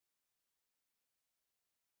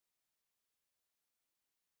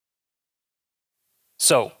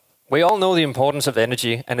So, we all know the importance of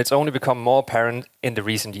energy, and it's only become more apparent in the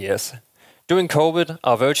recent years. During COVID,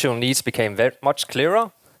 our virtual needs became very much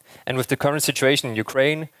clearer, and with the current situation in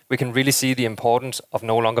Ukraine, we can really see the importance of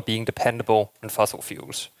no longer being dependable on fossil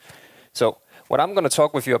fuels. So, what I'm going to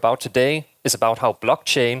talk with you about today is about how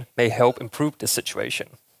blockchain may help improve this situation.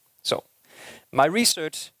 So, my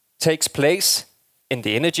research takes place in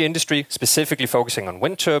the energy industry, specifically focusing on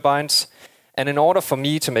wind turbines, and in order for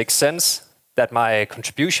me to make sense that my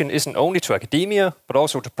contribution isn't only to academia, but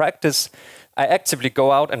also to practice, I actively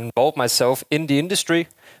go out and involve myself in the industry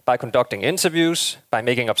by conducting interviews, by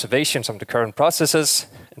making observations on the current processes,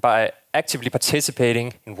 and by actively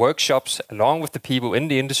participating in workshops along with the people in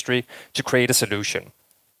the industry to create a solution.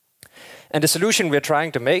 And the solution we're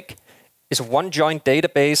trying to make is one joint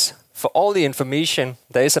database for all the information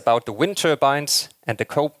there is about the wind turbines and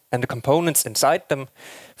the components inside them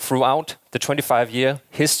throughout the 25-year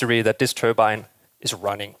history that this turbine is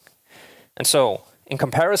running. And so, in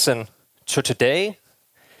comparison to today,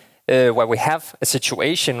 where we have a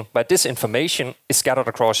situation where this information is scattered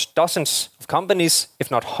across dozens of companies, if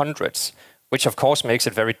not hundreds, which of course makes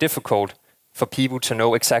it very difficult for people to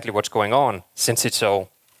know exactly what's going on, since it's so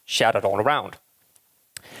shattered all around.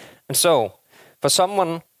 And so, for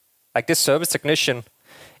someone like this service technician,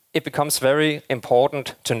 it becomes very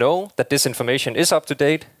important to know that this information is up to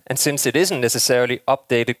date, and since it isn't necessarily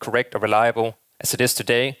updated, correct, or reliable as it is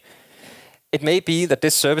today, it may be that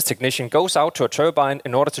this service technician goes out to a turbine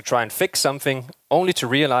in order to try and fix something, only to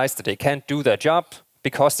realize that they can't do their job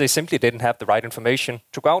because they simply didn't have the right information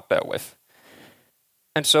to go out there with.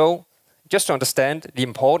 And so, just to understand the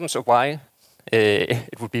importance of why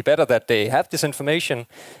it would be better that they have this information,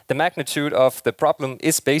 the magnitude of the problem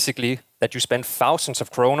is basically that you spend thousands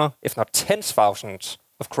of kroner, if not tens of thousands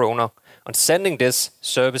of kroner, on sending this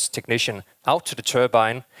service technician out to the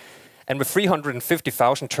turbine. And with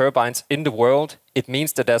 350,000 turbines in the world, it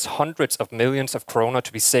means that there's hundreds of millions of kroner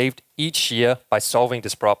to be saved each year by solving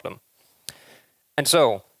this problem. And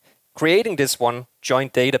so, creating this one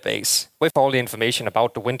joint database with all the information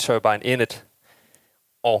about the wind turbine in it,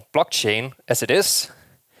 or blockchain as it is,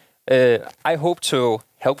 I hope to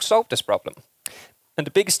help solve this problem. And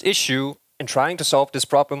the biggest issue in trying to solve this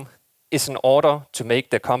problem is in order to make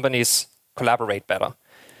the companies collaborate better.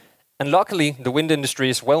 And luckily, the wind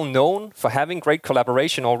industry is well known for having great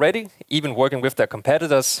collaboration already, even working with their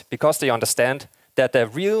competitors, because they understand that their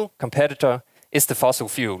real competitor is the fossil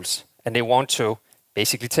fuels, and they want to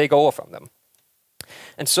basically take over from them.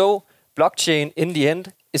 And so, blockchain, in the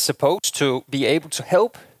end, is supposed to be able to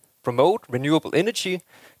help promote renewable energy,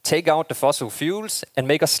 take out the fossil fuels, and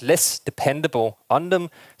make us less dependable on them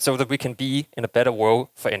so that we can be in a better world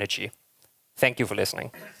for energy. Thank you for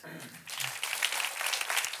listening.